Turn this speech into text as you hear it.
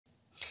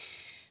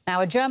Now,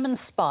 a German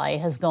spy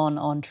has gone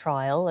on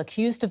trial,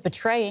 accused of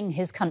betraying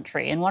his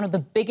country in one of the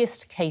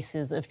biggest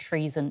cases of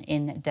treason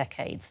in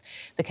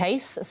decades. The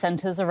case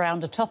centres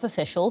around a top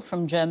official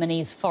from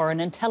Germany's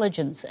Foreign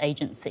Intelligence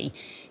Agency.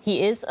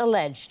 He is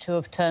alleged to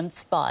have turned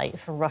spy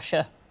for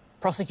Russia.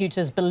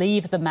 Prosecutors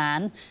believe the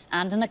man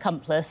and an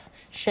accomplice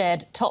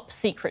shared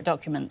top-secret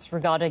documents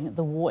regarding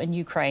the war in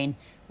Ukraine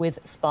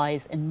with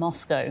spies in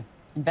Moscow.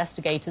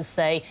 Investigators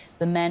say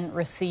the men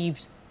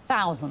received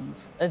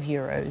thousands of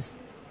euros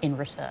in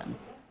return.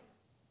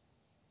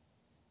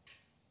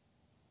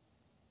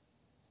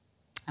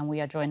 And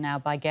we are joined now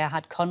by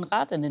Gerhard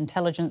Conrad, an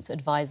intelligence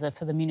advisor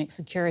for the Munich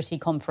Security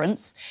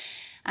Conference.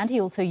 And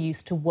he also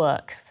used to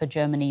work for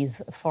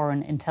Germany's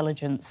Foreign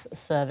Intelligence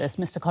Service.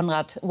 Mr.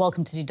 Conrad,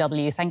 welcome to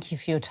DW. Thank you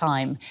for your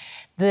time.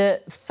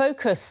 The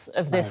focus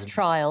of this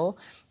trial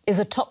is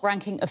a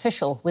top-ranking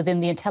official within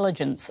the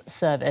intelligence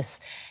service.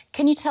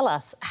 Can you tell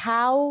us,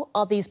 how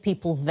are these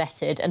people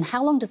vetted and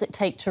how long does it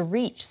take to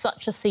reach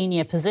such a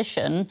senior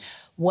position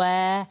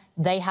where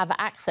they have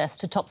access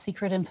to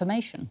top-secret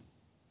information?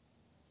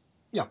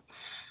 Yeah.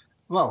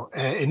 Well,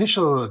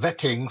 initial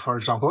vetting, for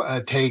example,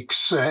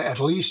 takes at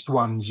least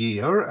 1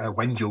 year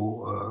when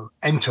you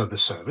enter the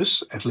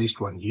service, at least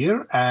 1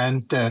 year.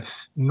 And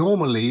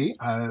normally,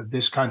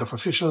 this kind of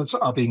officials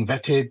are being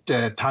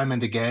vetted time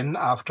and again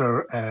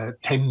after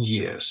 10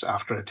 years.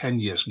 After a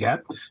 10 years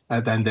gap,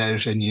 then there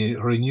is a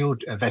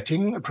renewed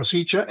vetting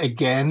procedure,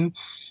 again,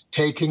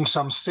 taking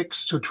some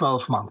 6 to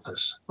 12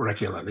 months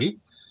regularly.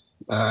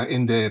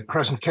 In the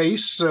present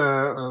case,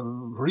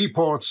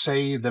 reports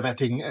say the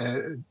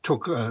vetting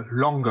took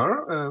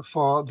longer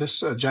for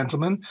this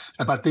gentleman,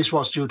 but this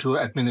was due to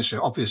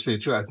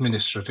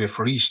administrative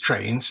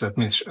restraints,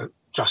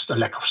 just a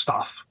lack of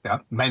staff,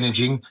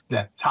 managing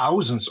the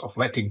thousands of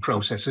vetting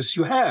processes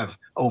you have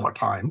over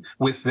time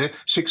with the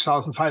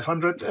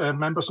 6,500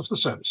 members of the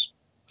service.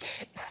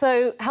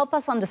 So help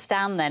us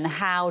understand then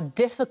how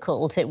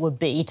difficult it would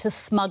be to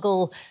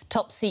smuggle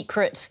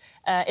top-secret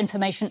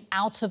information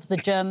out of the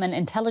German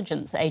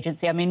intelligence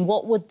agency. I mean,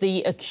 what would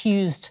the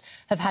accused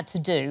have had to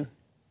do?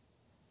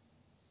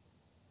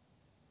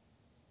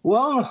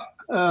 Well,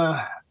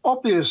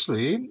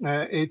 obviously,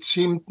 it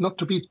seemed not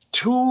to be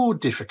too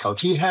difficult.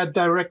 He had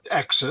direct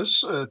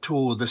access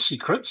to the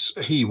secrets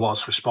he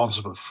was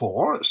responsible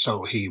for,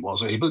 so he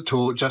was able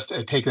to just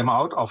take them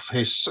out of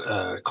his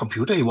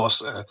computer. He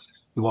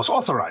was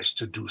authorized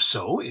to do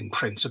so, in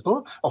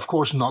principle, of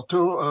course, not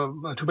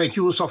to make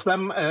use of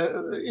them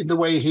in the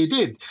way he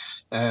did.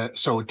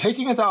 So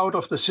taking it out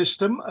of the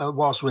system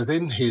was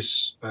within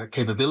his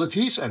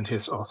capabilities and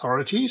his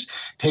authorities.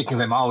 Taking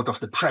them out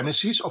of the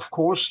premises, of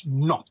course,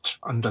 not,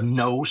 under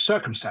no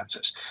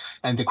circumstances.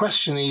 And the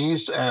question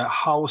is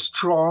how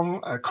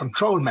strong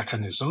control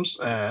mechanisms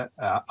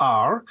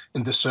are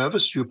in the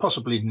service. You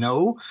possibly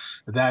know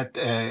that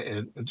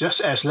just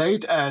as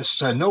late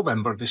as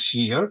November this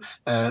year,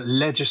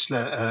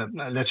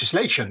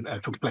 legislation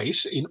took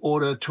place in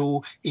order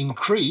to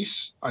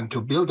increase and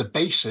to build a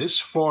basis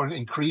for an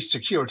increased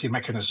security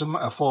mechanism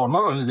for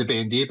not only the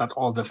BND, but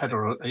all the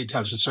federal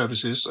intelligence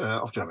services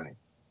of Germany.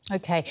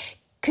 OK.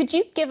 Could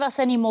you give us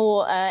any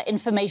more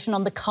information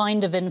on the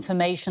kind of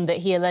information that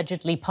he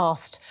allegedly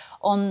passed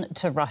on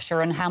to Russia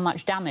and how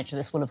much damage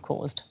this will have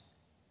caused?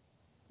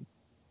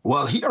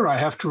 Well, here I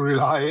have to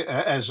rely,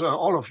 as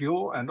all of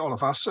you and all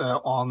of us,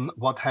 on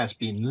what has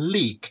been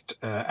leaked.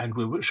 And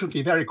we should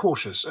be very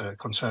cautious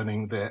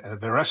concerning the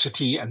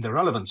veracity and the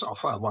relevance of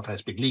what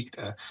has been leaked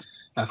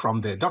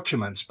from the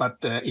documents. But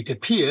it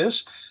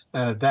appears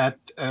that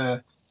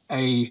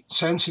a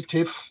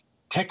sensitive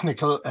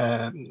technical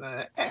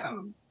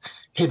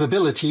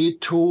capability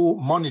to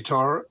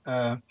monitor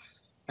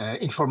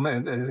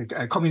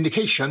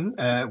communication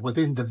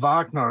within the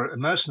Wagner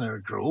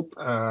mercenary group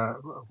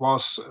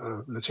was,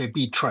 let's say,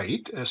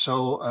 betrayed.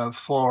 So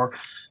for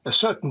a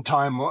certain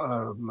time,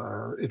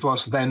 it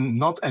was then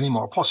not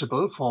anymore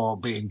possible for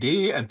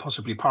BND and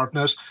possibly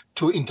partners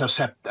to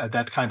intercept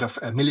that kind of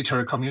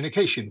military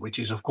communication, which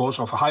is, of course,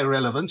 of high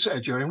relevance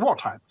during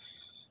wartime.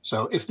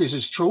 So if this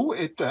is true,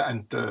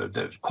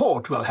 the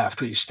court will have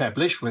to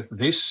establish whether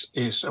this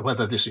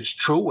is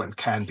true and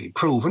can be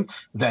proven,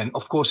 then,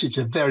 of course, it's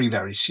a very,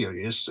 very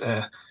serious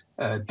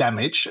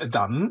damage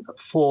done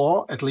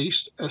for at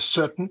least a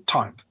certain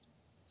time.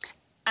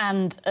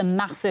 And a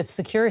massive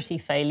security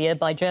failure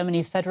by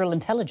Germany's Federal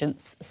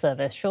Intelligence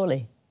Service,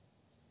 surely?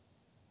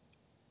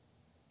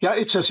 Yeah,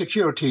 it's a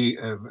security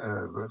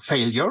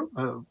failure.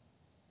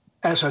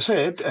 As I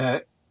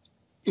said,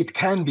 it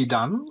can be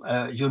done.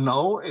 You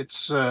know,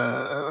 it's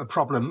a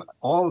problem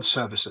all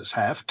services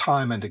have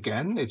time and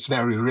again. It's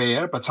very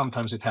rare, but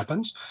sometimes it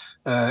happens.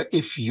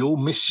 If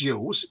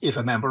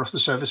a member of the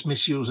service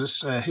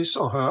misuses his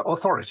or her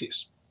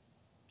authorities.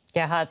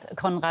 Gerhard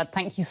Conrad,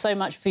 thank you so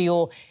much for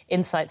your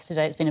insights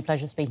today. It's been a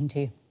pleasure speaking to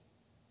you.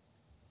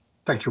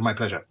 Thank you, my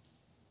pleasure.